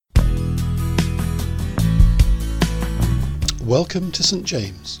Welcome to St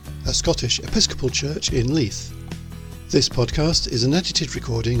James, a Scottish Episcopal church in Leith. This podcast is an edited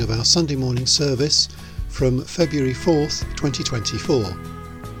recording of our Sunday morning service from February 4th, 2024.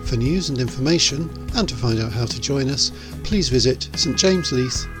 For news and information, and to find out how to join us, please visit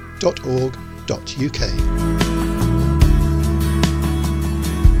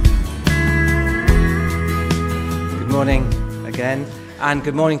stjamesleith.org.uk. Good morning again, and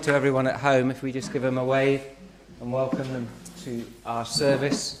good morning to everyone at home. If we just give them a wave and welcome them to our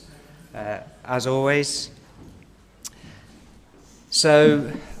service, as always.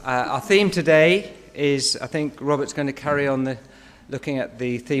 So, our theme today is, I think Robert's going to carry on looking at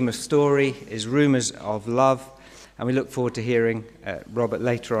the theme of story, is Rumours of Love, and we look forward to hearing Robert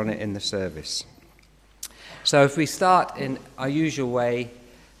later on in the service. So if we start in our usual way,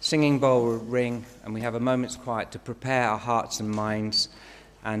 singing bowl will ring, and we have a moment's quiet to prepare our hearts and minds.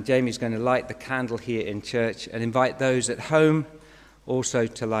 And Jamie's going to light the candle here in church and invite those at home also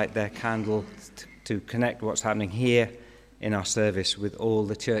to light their candle to connect what's happening here in our service with all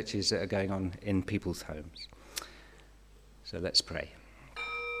the churches that are going on in people's homes. So let's pray.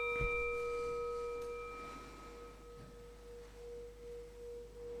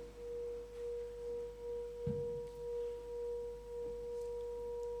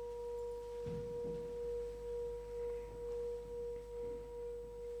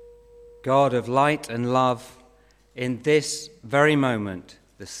 God of light and love, in this very moment,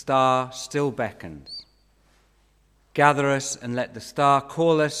 the star still beckons. Gather us and let the star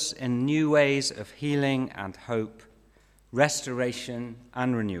call us in new ways of healing and hope, restoration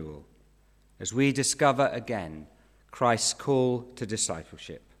and renewal, as we discover again Christ's call to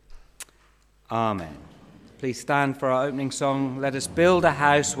discipleship. Amen. Please stand for our opening song. Let us build a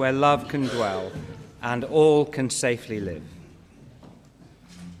house where love can dwell and all can safely live.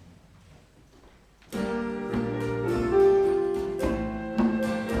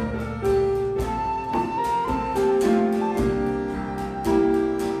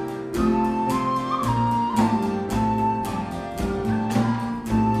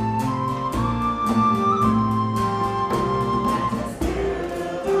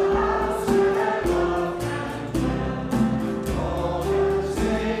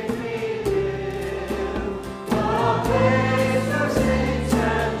 Amen.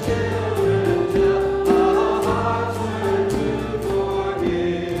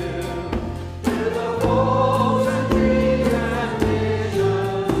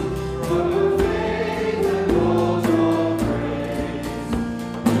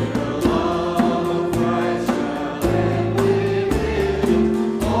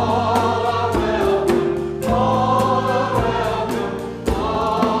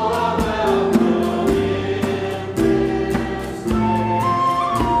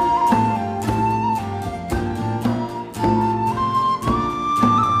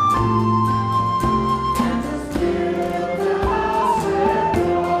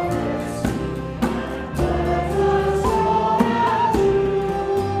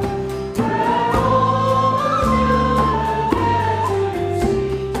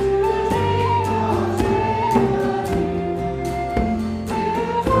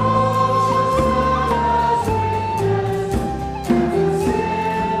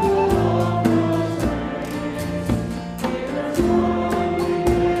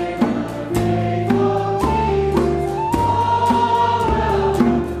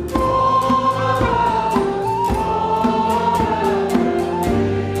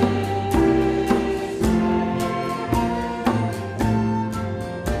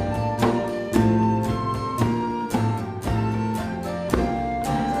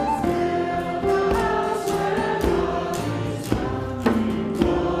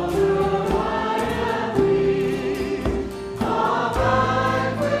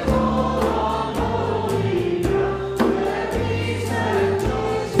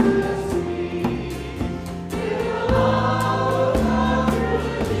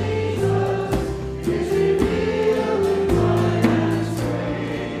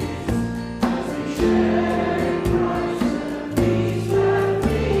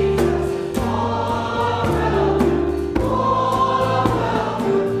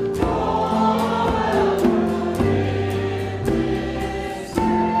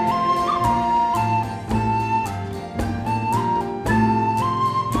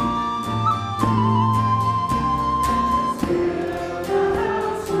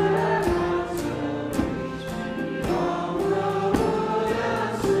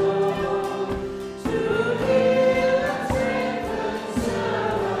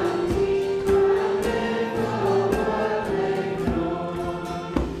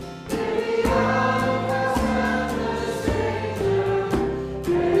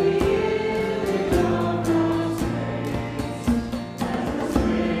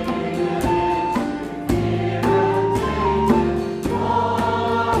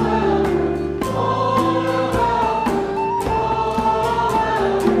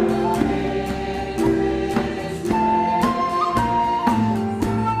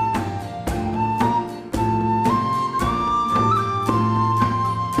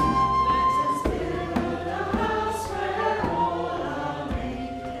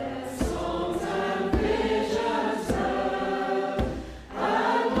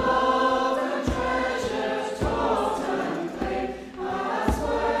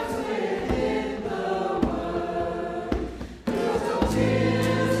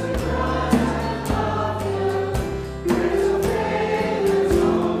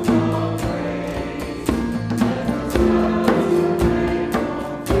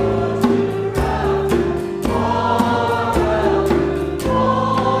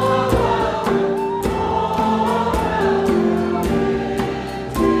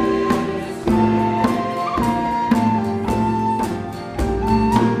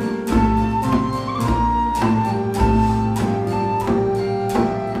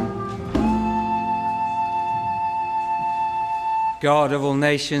 God of all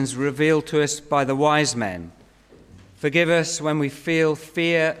nations, revealed to us by the wise men, forgive us when we feel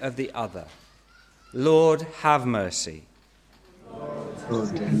fear of the other. Lord, have mercy.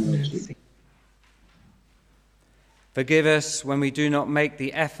 Lord, have mercy. Forgive us when we do not make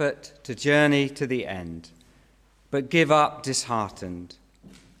the effort to journey to the end, but give up disheartened.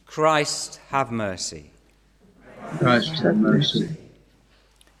 Christ, have mercy. Christ, have mercy.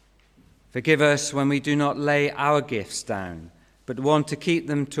 Forgive us when we do not lay our gifts down, but want to keep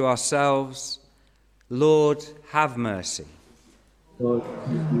them to ourselves. Lord, have mercy. Lord,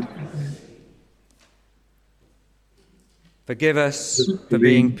 have mercy. Forgive us for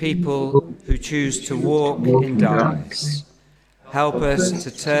being people who choose to walk in darkness. Help us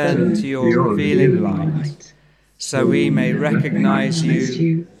to turn to your revealing light, so we may recognize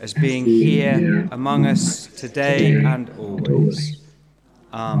you as being here among us today and always.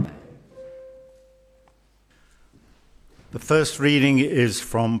 Amen. The first reading is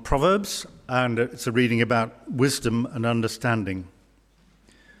from Proverbs, and it's a reading about wisdom and understanding.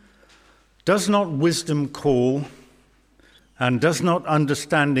 Does not wisdom call, and does not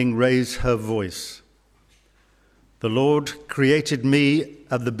understanding raise her voice? The Lord created me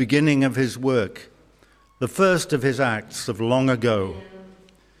at the beginning of his work, the first of his acts of long ago.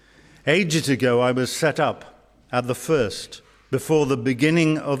 Ages ago I was set up at the first, before the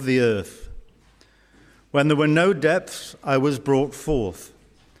beginning of the earth. When there were no depths, I was brought forth.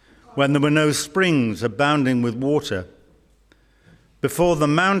 When there were no springs abounding with water. Before the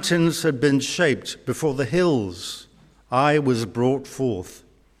mountains had been shaped, before the hills, I was brought forth.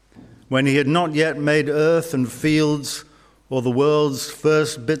 When he had not yet made earth and fields, or the world's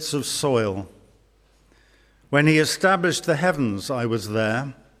first bits of soil. When he established the heavens, I was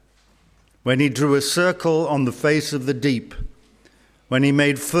there. When he drew a circle on the face of the deep. When he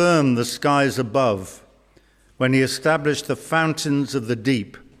made firm the skies above. When he established the fountains of the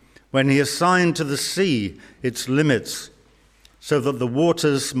deep. When he assigned to the sea its limits, so that the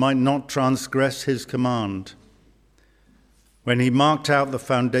waters might not transgress his command. When he marked out the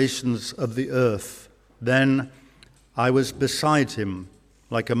foundations of the earth, then I was beside him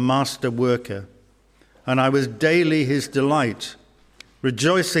like a master worker, and I was daily his delight,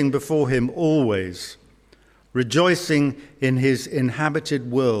 rejoicing before him always, rejoicing in his inhabited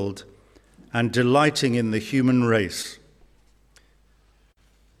world and delighting in the human race.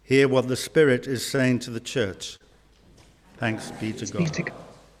 Hear what the Spirit is saying to the church. Thanks be to God.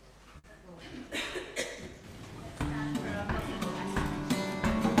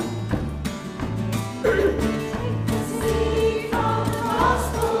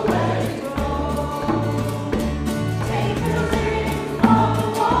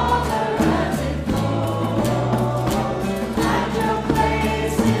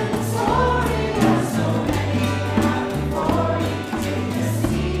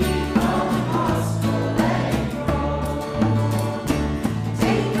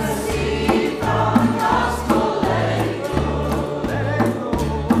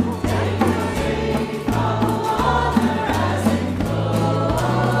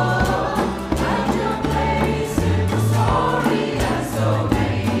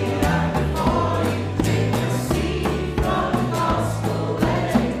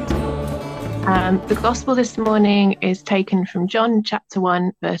 The Gospel this morning is taken from John chapter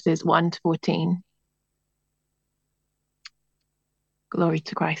 1, verses 1 to 14. Glory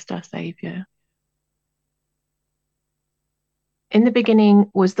to Christ our Saviour. In the beginning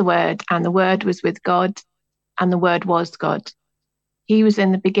was the Word, and the Word was with God, and the Word was God. He was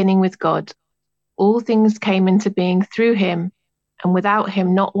in the beginning with God. All things came into being through him, and without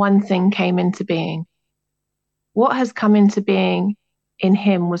him not one thing came into being. What has come into being in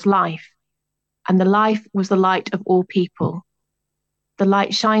him was life, and the life was the light of all people. The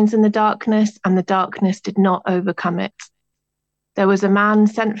light shines in the darkness, and the darkness did not overcome it. There was a man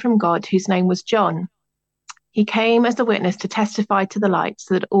sent from God whose name was John. He came as a witness to testify to the light,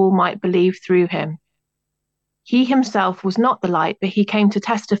 so that all might believe through him. He himself was not the light, but he came to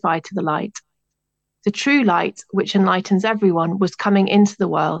testify to the light. The true light, which enlightens everyone, was coming into the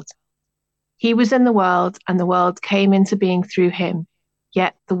world. He was in the world, and the world came into being through him,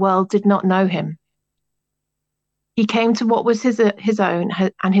 yet the world did not know him. He came to what was his own,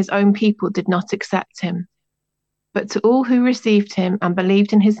 and his own people did not accept him. But to all who received him and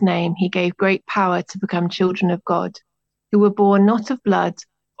believed in his name, he gave great power to become children of God, who were born not of blood,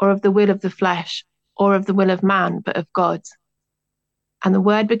 or of the will of the flesh, or of the will of man, but of God. And the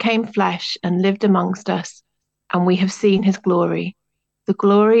Word became flesh and lived amongst us, and we have seen his glory, the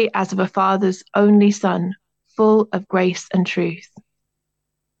glory as of a Father's only Son, full of grace and truth.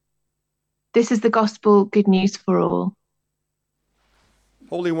 This is the gospel, good news for all.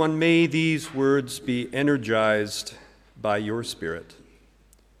 Holy One, may these words be energized by your Spirit.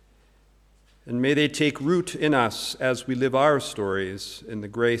 And may they take root in us as we live our stories in the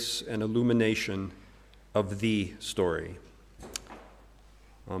grace and illumination of the story.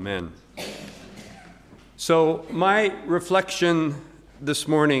 Amen. So my reflection this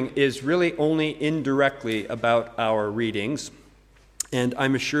morning is really only indirectly about our readings, and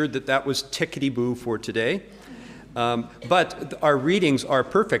I'm assured that that was tickety-boo for today. But our readings are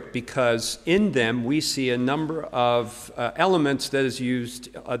perfect because in them we see a number of elements that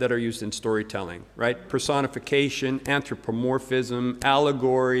are used in storytelling, right? Personification, anthropomorphism,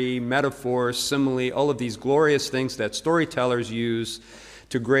 allegory, metaphor, simile, all of these glorious things that storytellers use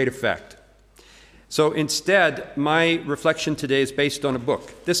to great effect. So instead, my reflection today is based on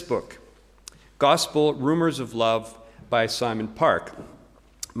this book, Gospel Rumours of Love by Simon Park.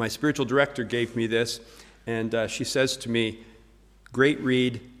 My spiritual director gave me this, and she says to me, great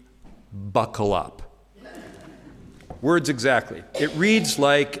read, buckle up. Words exactly. It reads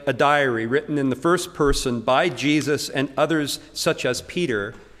like a diary written in the first person by Jesus and others such as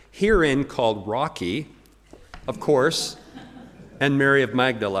Peter, herein called Rocky, of course, and Mary of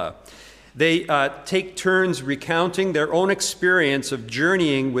Magdala. They take turns recounting their own experience of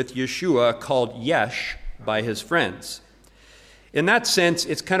journeying with Yeshua, called Yesh by his friends. In that sense,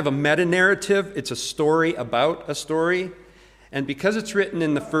 it's kind of a meta-narrative. It's a story about a story. And because it's written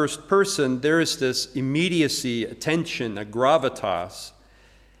in the first person, there is this immediacy, attention, a gravitas.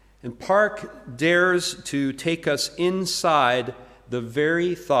 And Park dares to take us inside the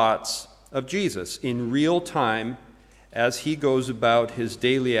very thoughts of Jesus in real time as he goes about his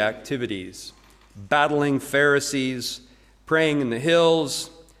daily activities, battling Pharisees, praying in the hills,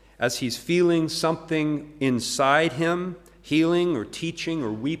 as he's feeling something inside him, healing or teaching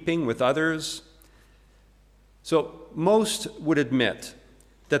or weeping with others. So most would admit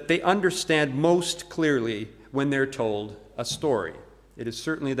that they understand most clearly when they're told a story. It is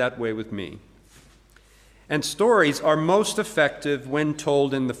certainly that way with me. And stories are most effective when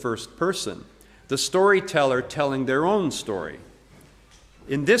told in the first person, the storyteller telling their own story.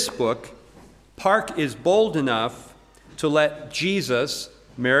 In this book, Park is bold enough to let Jesus,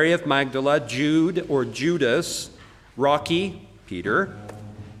 Mary of Magdala, Jude or Judas, Rocky, Peter,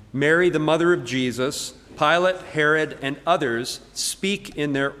 Mary, the mother of Jesus, Pilate, Herod, and others speak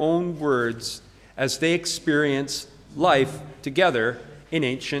in their own words as they experience life together in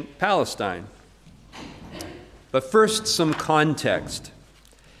ancient Palestine. But first, some context.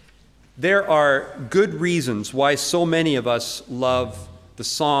 There are good reasons why so many of us love the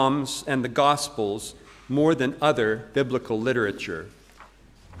Psalms and the Gospels more than other biblical literature.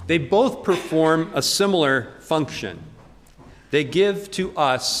 They both perform a similar function. They give to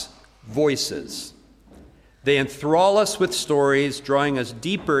us voices. They enthrall us with stories, drawing us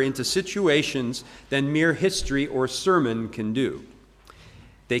deeper into situations than mere history or sermon can do.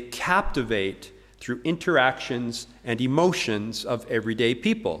 They captivate through interactions and emotions of everyday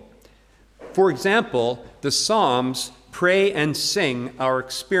people. For example, the Psalms pray and sing our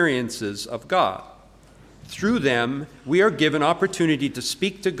experiences of God. Through them, we are given opportunity to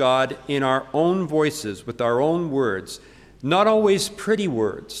speak to God in our own voices, with our own words, not always pretty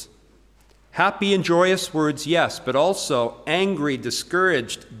words. Happy and joyous words, yes, but also angry,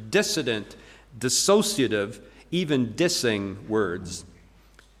 discouraged, dissident, dissociative, even dissing words.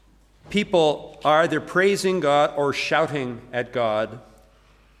 People are either praising God or shouting at God.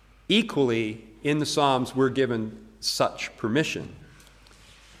 Equally, in the Psalms, we're given such permission.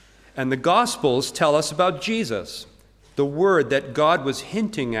 And the Gospels tell us about Jesus, the Word that God was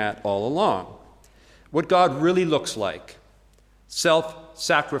hinting at all along, what God really looks like,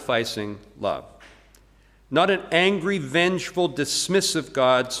 self-sacrificing love. Not an angry, vengeful, dismissive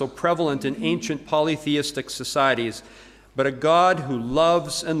God so prevalent in ancient polytheistic societies, but a God who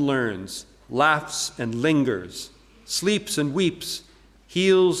loves and learns, laughs and lingers, sleeps and weeps,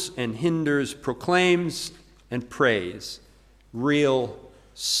 heals and hinders, proclaims and prays. Real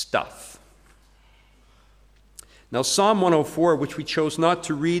stuff. Now, Psalm 104, which we chose not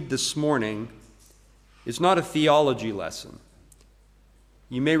to read this morning, is not a theology lesson.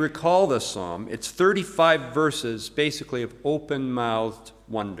 You may recall this psalm. It's 35 verses, basically, of open-mouthed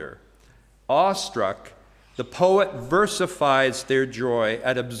wonder. Awestruck, the poet versifies their joy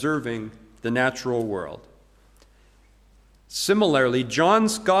at observing the natural world. Similarly,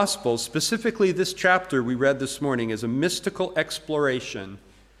 John's Gospel, specifically this chapter we read this morning, is a mystical exploration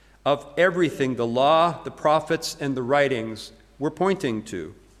of everything the law, the prophets, and the writings were pointing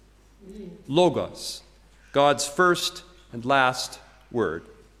to. Logos, God's first and last word,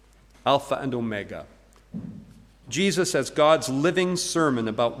 Alpha and Omega. Jesus as God's living sermon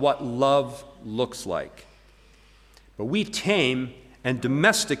about what love looks like. But we tame and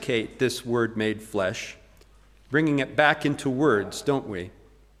domesticate this word made flesh, bringing it back into words, don't we?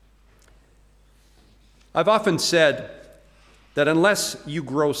 I've often said that unless you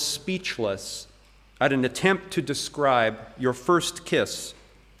grow speechless at an attempt to describe your first kiss,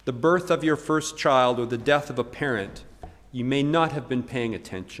 the birth of your first child, or the death of a parent, you may not have been paying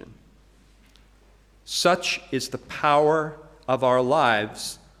attention. Such is the power of our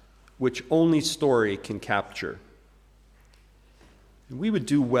lives, which only story can capture. We would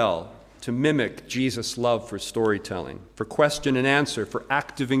do well to mimic Jesus' love for storytelling, for question and answer, for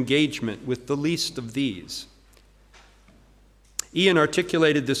active engagement with the least of these. Iain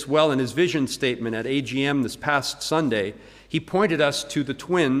articulated this well in his vision statement at AGM this past Sunday. He pointed us to the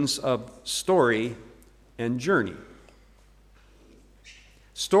twins of story and journey.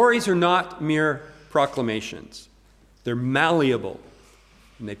 Stories are not mere proclamations. They're malleable,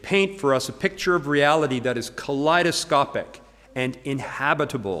 and they paint for us a picture of reality that is kaleidoscopic and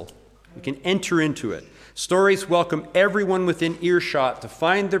inhabitable. We can enter into it. Stories welcome everyone within earshot to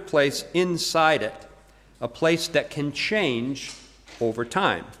find their place inside it, a place that can change over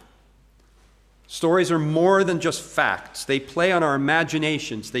time. Stories are more than just facts. They play on our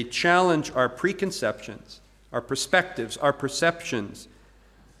imaginations. They challenge our preconceptions, our perspectives, our perceptions,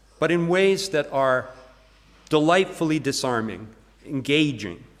 but in ways that are delightfully disarming,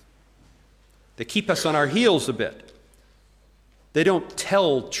 engaging. They keep us on our heels a bit. They don't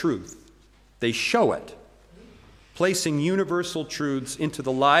tell truth. They show it, placing universal truths into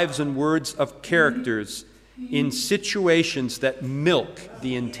the lives and words of characters in situations that milk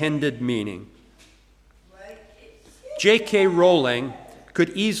the intended meaning. J.K. Rowling could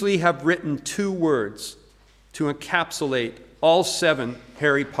easily have written 2 words to encapsulate all 7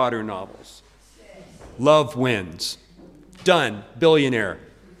 Harry Potter novels. Love wins. Done. Billionaire.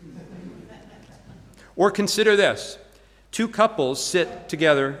 Or consider this. 2 couples sit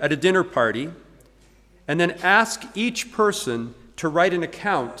together at a dinner party and then ask each person to write an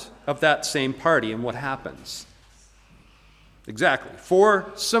account of that same party and what happens. Exactly.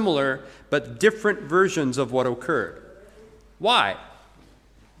 4 similar but different versions of what occurred. Why?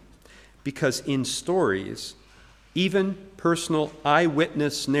 Because in stories, even personal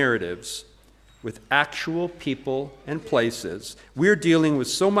eyewitness narratives with actual people and places, we're dealing with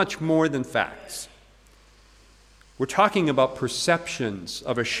so much more than facts. We're talking about perceptions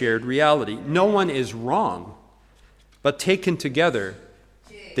of a shared reality. No one is wrong, but taken together,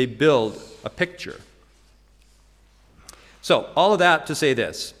 they build a picture. So, all of that to say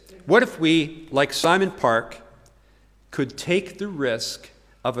this. What if we, like Simon Park, could take the risk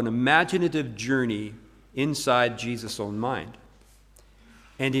of an imaginative journey inside Jesus' own mind?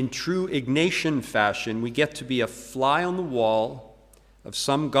 And in true Ignatian fashion, we get to be a fly on the wall of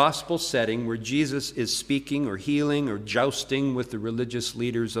some gospel setting where Jesus is speaking or healing or jousting with the religious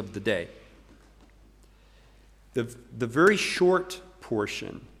leaders of the day. The very short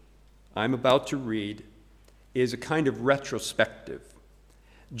portion I'm about to read is a kind of retrospective.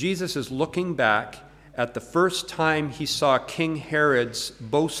 Jesus is looking back at the first time he saw King Herod's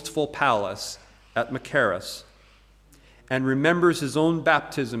boastful palace at Machaerus and remembers his own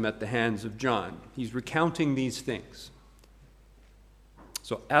baptism at the hands of John. He's recounting these things.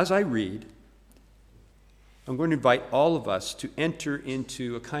 So as I read, I'm going to invite all of us to enter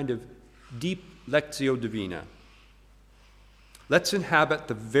into a kind of deep lectio divina. Let's inhabit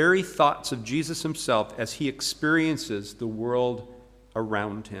the very thoughts of Jesus himself as he experiences the world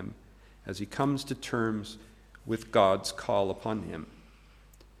around him, as he comes to terms with God's call upon him.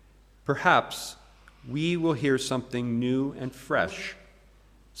 Perhaps we will hear something new and fresh,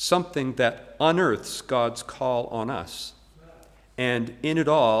 something that unearths God's call on us, and in it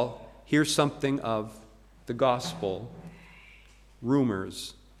all, hear something of the gospel,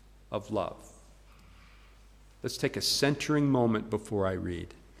 rumors of love. Let's take a centering moment before I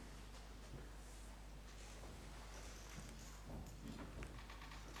read.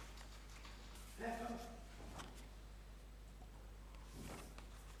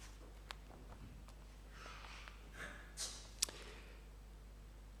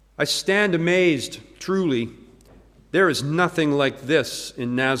 I stand amazed, truly. There is nothing like this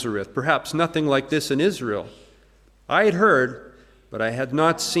in Nazareth, perhaps nothing like this in Israel. I had heard, but I had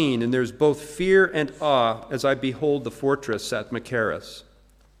not seen, and there's both fear and awe as I behold the fortress at Machaerus.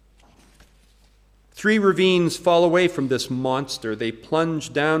 3 ravines fall away from this monster. They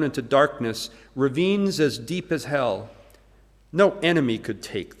plunge down into darkness, ravines as deep as hell. No enemy could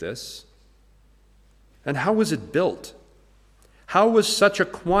take this. And how was it built? How was such a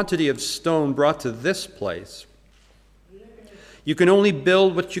quantity of stone brought to this place? You can only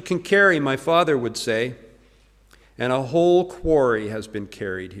build what you can carry, my father would say, and a whole quarry has been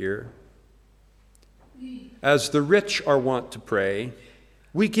carried here. As the rich are wont to pray,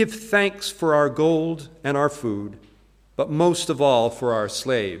 we give thanks for our gold and our food, but most of all for our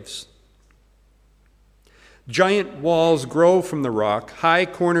slaves. Giant walls grow from the rock. High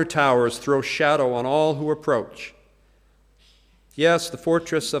corner towers throw shadow on all who approach. Yes, the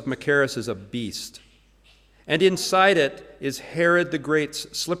fortress of Machaerus is a beast, and inside it is Herod the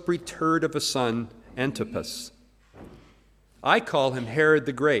Great's slippery turd of a son, Antipas. I call him Herod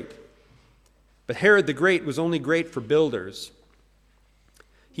the Great, but Herod the Great was only great for builders.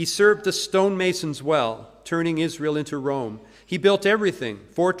 He served the stonemasons well, turning Israel into Rome. He built everything,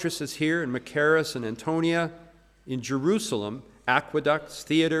 fortresses here in Machaerus and Antonia, in Jerusalem, aqueducts,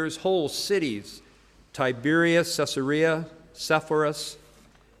 theaters, whole cities, Tiberias, Caesarea, Sepphoris,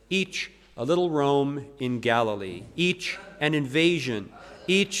 each a little Rome in Galilee, each an invasion,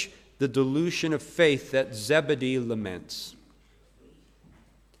 each the dilution of faith that Zebedee laments.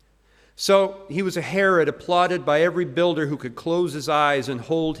 So he was a Herod applauded by every builder who could close his eyes and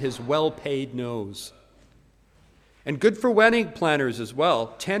hold his well-paid nose. And good for wedding planners as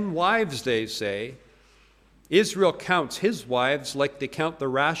well. 10 wives, they say. Israel counts his wives like they count the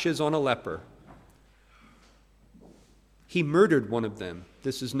rashes on a leper. He murdered one of them,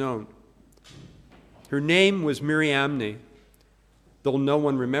 this is known. Her name was Miriamne, though no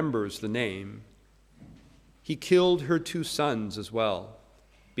one remembers the name. He killed her 2 sons as well,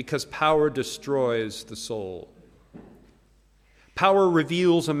 because power destroys the soul. Power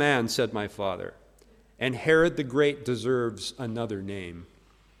reveals a man, said my father, and Herod the Great deserves another name.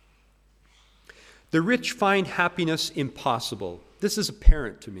 The rich find happiness impossible. This is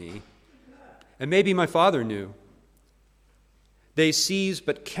apparent to me, and maybe my father knew. They seize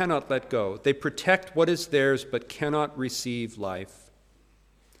but cannot let go. They protect what is theirs but cannot receive life.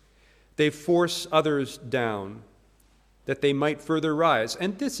 They force others down that they might further rise.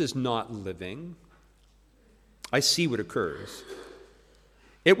 And this is not living. I see what occurs.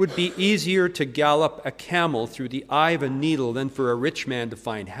 It would be easier to gallop a camel through the eye of a needle than for a rich man to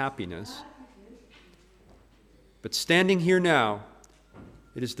find happiness. But standing here now,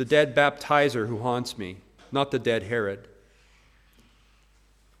 it is the dead baptizer who haunts me, not the dead Herod.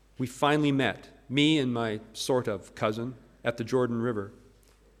 We finally met, me and my sort of cousin, at the Jordan River.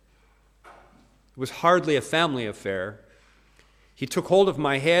 It was hardly a family affair. He took hold of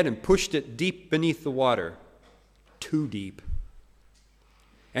my head and pushed it deep beneath the water, too deep.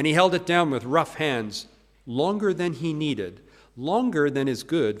 And he held it down with rough hands, longer than he needed, longer than is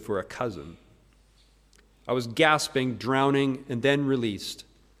good for a cousin. I was gasping, drowning, and then released.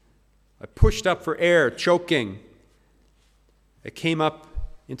 I pushed up for air, choking. I came up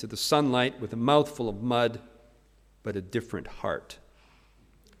into the sunlight with a mouthful of mud, but a different heart.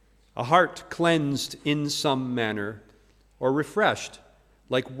 A heart cleansed in some manner, or refreshed,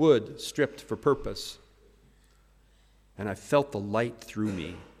 like wood stripped for purpose. And I felt the light through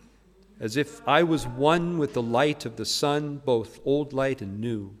me, as if I was one with the light of the sun, both old light and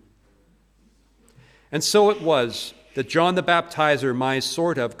new. And so it was that John the Baptizer, my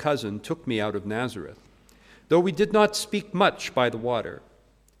sort of cousin, took me out of Nazareth. Though we did not speak much by the water,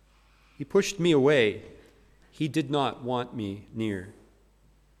 he pushed me away. He did not want me near.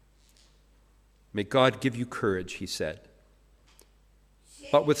 May God give you courage, he said,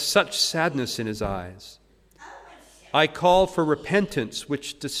 but with such sadness in his eyes. I call for repentance,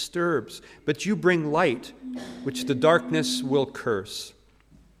 which disturbs, but you bring light, which the darkness will curse.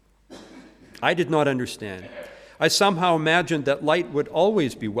 I did not understand. I somehow imagined that light would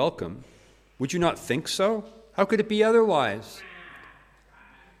always be welcome. Would you not think so? How could it be otherwise?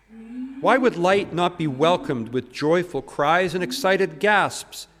 Why would light not be welcomed with joyful cries and excited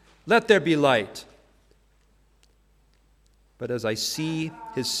gasps? Let there be light. But as I see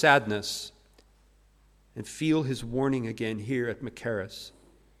his sadness and feel his warning again here at Machaerus,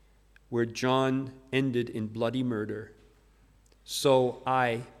 where John ended in bloody murder, so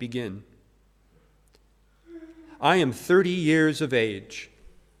I begin. I am 30 years of age,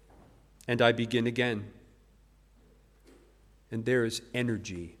 and I begin again. And there is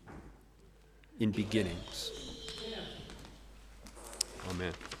energy in beginnings.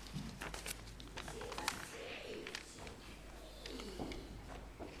 Amen.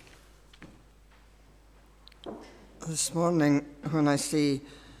 This morning, when I say,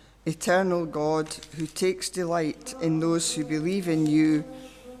 Eternal God, who takes delight in those who believe in you,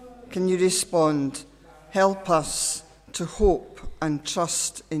 can you respond, help us to hope and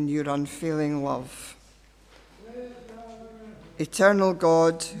trust in your unfailing love. Eternal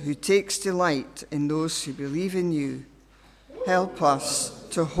God, who takes delight in those who believe in you, Help us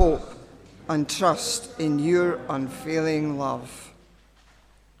to hope and trust in your unfailing love.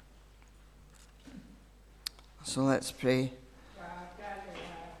 So let's pray.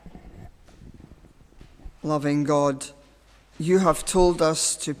 Loving God, you have told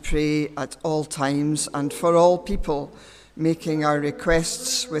us to pray at all times and for all people, making our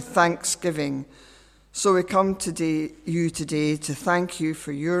requests with thanksgiving. So we come to you today to thank you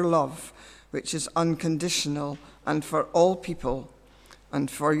for your love, which is unconditional and for all people, and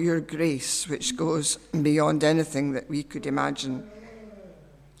for your grace, which goes beyond anything that we could imagine.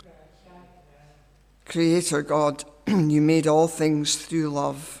 Creator God, you made all things through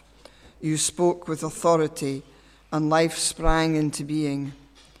love. You spoke with authority, and life sprang into being.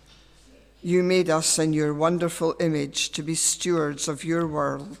 You made us in your wonderful image to be stewards of your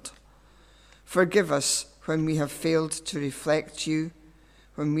world. Forgive us when we have failed to reflect you,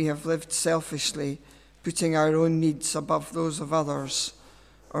 when we have lived selfishly, putting our own needs above those of others,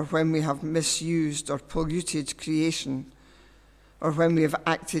 or when we have misused or polluted creation, or when we have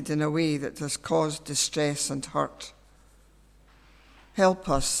acted in a way that has caused distress and hurt. Help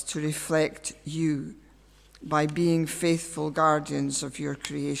us to reflect you by being faithful guardians of your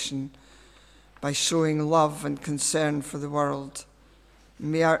creation, by showing love and concern for the world.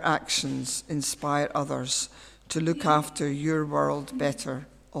 May our actions inspire others to look after your world better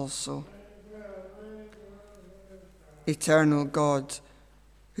also. Eternal God,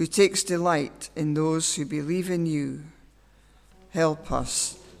 who takes delight in those who believe in you, help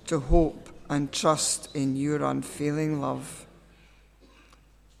us to hope and trust in your unfailing love.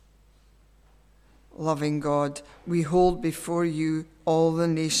 Loving God, we hold before you all the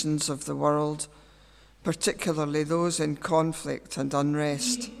nations of the world, particularly those in conflict and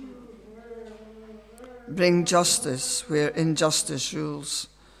unrest. Bring justice where injustice rules.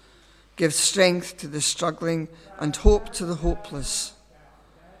 Give strength to the struggling and hope to the hopeless.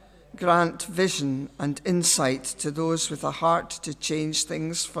 Grant vision and insight to those with a heart to change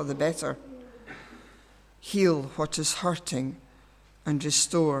things for the better. Heal what is hurting and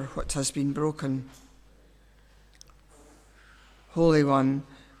restore what has been broken. Holy One,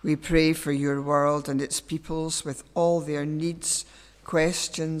 we pray for your world and its peoples with all their needs,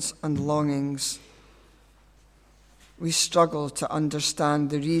 questions, and longings. We struggle to understand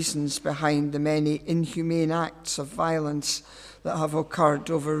the reasons behind the many inhumane acts of violence that have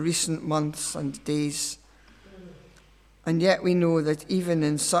occurred over recent months and days. And yet we know that even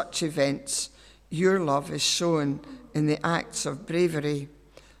in such events, your love is shown in the acts of bravery,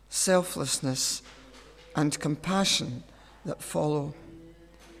 selflessness, and compassion that follow.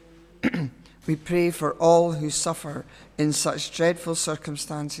 We pray for all who suffer in such dreadful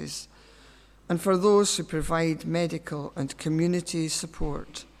circumstances, and for those who provide medical and community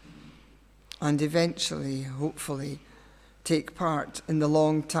support, and eventually, hopefully, take part in the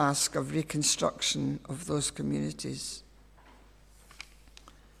long task of reconstruction of those communities.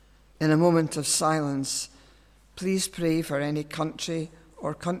 In a moment of silence, please pray for any country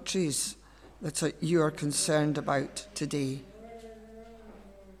or countries that you are concerned about today.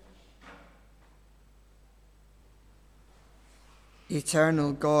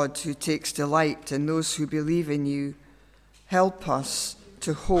 Eternal God, who takes delight in those who believe in you, help us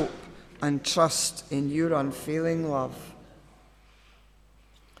to hope and trust in your unfailing love.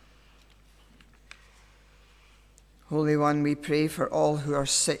 Holy One, we pray for all who are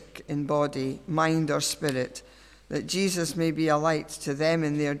sick in body, mind, or spirit, that Jesus may be a light to them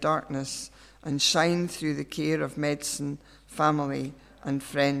in their darkness and shine through the care of medicine, family, and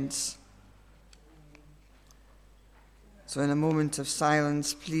friends. So in a moment of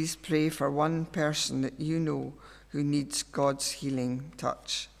silence, please pray for one person that you know who needs God's healing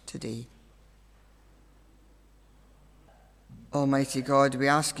touch today. Almighty God, we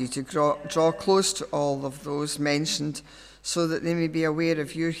ask you to draw close to all of those mentioned so that they may be aware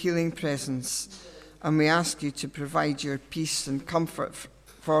of your healing presence, and we ask you to provide your peace and comfort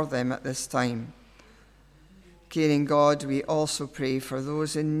for them at this time. Caring God, we also pray for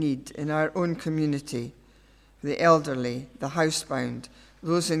those in need in our own community, the elderly, the housebound,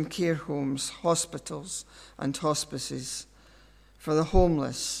 those in care homes, hospitals, and hospices, for the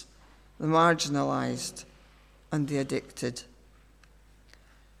homeless, the marginalised, and the addicted.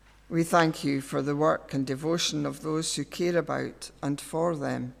 We thank you for the work and devotion of those who care about and for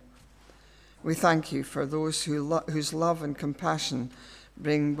them. We thank you for those whose love and compassion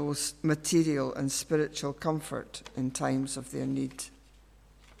bring both material and spiritual comfort in times of their need.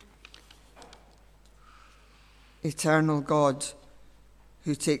 Eternal God,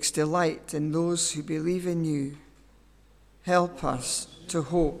 who takes delight in those who believe in you, help us to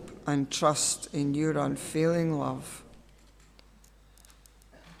hope and trust in your unfailing love.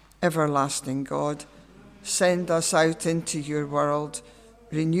 Everlasting God, send us out into your world,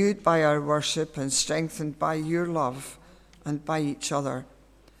 renewed by our worship and strengthened by your love and by each other,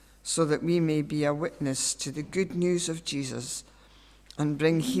 so that we may be a witness to the good news of Jesus and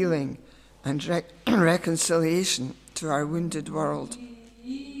bring healing and reconciliation to our wounded world.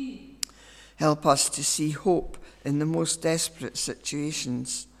 Help us to see hope in the most desperate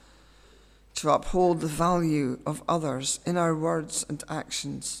situations, to uphold the value of others in our words and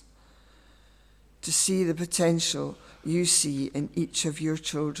actions, to see the potential you see in each of your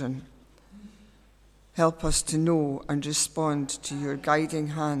children. Help us to know and respond to your guiding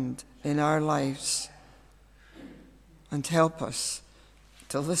hand in our lives, and help us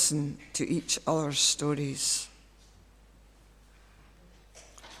to listen to each other's stories.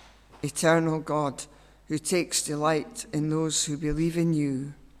 Eternal God, who takes delight in those who believe in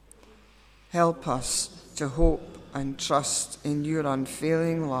you, help us to hope and trust in your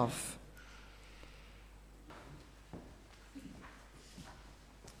unfailing love.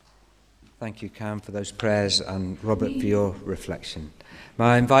 Thank you, Cam, for those prayers, and Robert for your reflection. May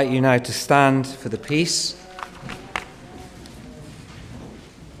I invite you now to stand for the peace.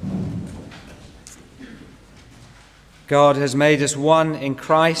 God has made us one in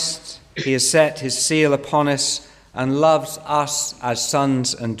Christ. He has set his seal upon us and loves us as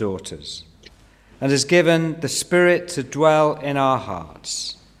sons and daughters, and has given the Spirit to dwell in our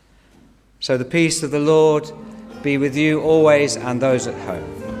hearts. So the peace of the Lord be with you always and those at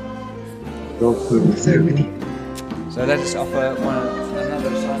home. Also with you. So let us offer one another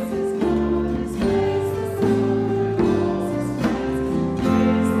a sign.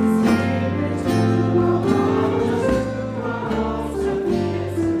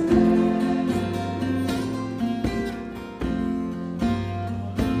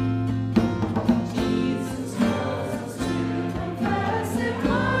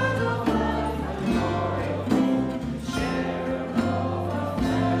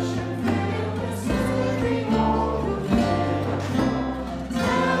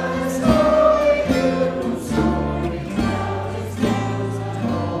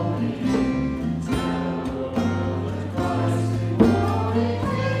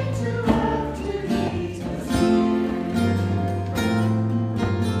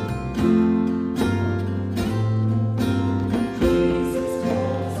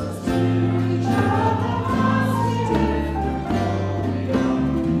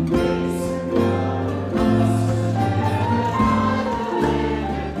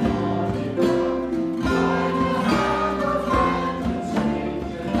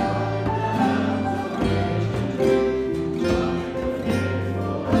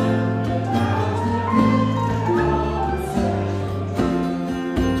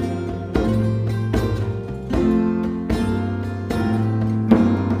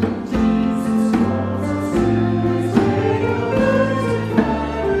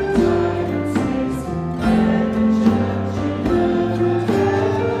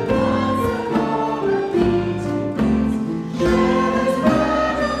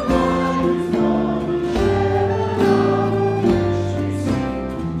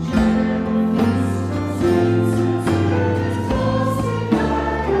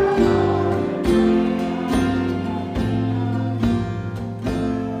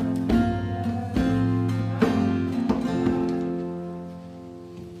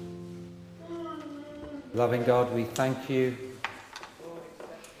 Loving God, we thank you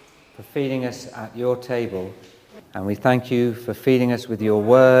for feeding us at your table, and we thank you for feeding us with your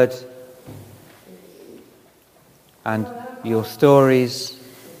word and your stories,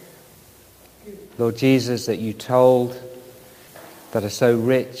 Lord Jesus, that you told, that are so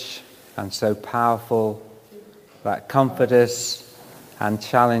rich and so powerful, that comfort us and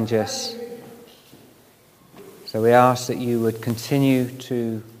challenge us. So we ask that you would continue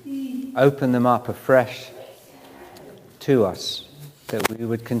to open them up afresh to us, that we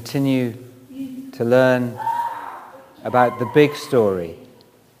would continue to learn about the big story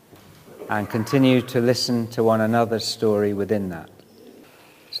and continue to listen to one another's story within that.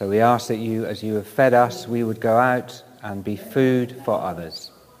 So we ask that you, as you have fed us, we would go out and be food for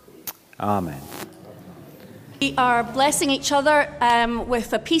others. Amen. We are blessing each other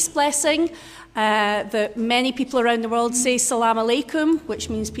with a peace blessing that many people around the world say Salam Alaikum, which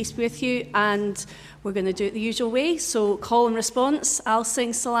means peace be with you, and we're going to do it the usual way. So call and response. I'll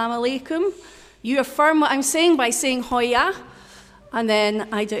sing Salam Alaikum. You affirm what I'm saying by saying Hoya, and then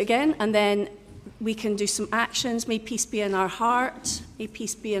I do it again, and then we can do some actions. May peace be in our heart, may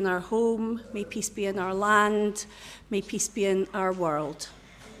peace be in our home, may peace be in our land, may peace be in our world.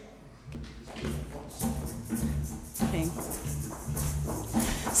 Okay.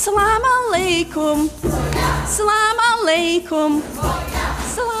 Salam alaikum. Salam alaikum.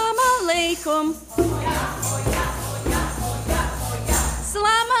 Salam alaikum.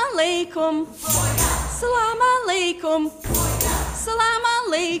 Salam alaikum. Salam alaikum. Salam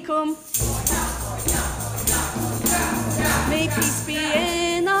alaikum. May peace be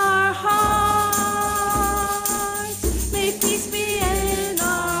in our hearts. May peace be in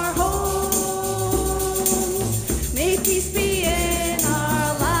our homes. May peace be in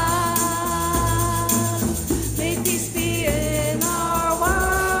our land. May peace be in our world.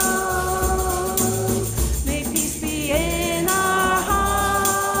 May peace be in our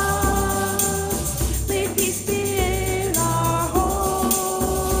hearts. May peace be in our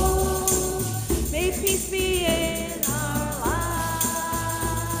homes. May peace be in our land.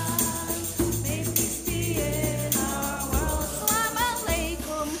 May peace be in our world. Salam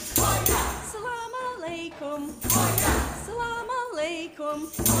alaikum. Salam alaikum. Salam alaikum.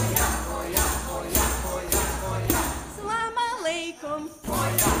 Salam alaikum.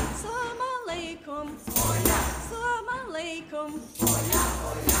 Salam alaikum. Salam alaikum.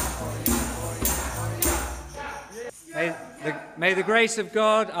 May the grace of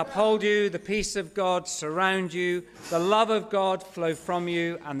God uphold you, the peace of God surround you, the love of God flow from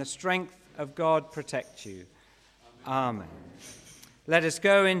you, and the strength of God protect you. Amen. Let us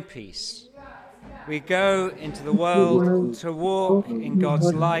go in peace. We go into the world to walk in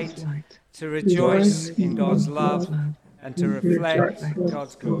God's light, to rejoice in God's love, and to reflect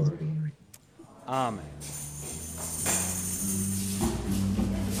God's glory. Amen.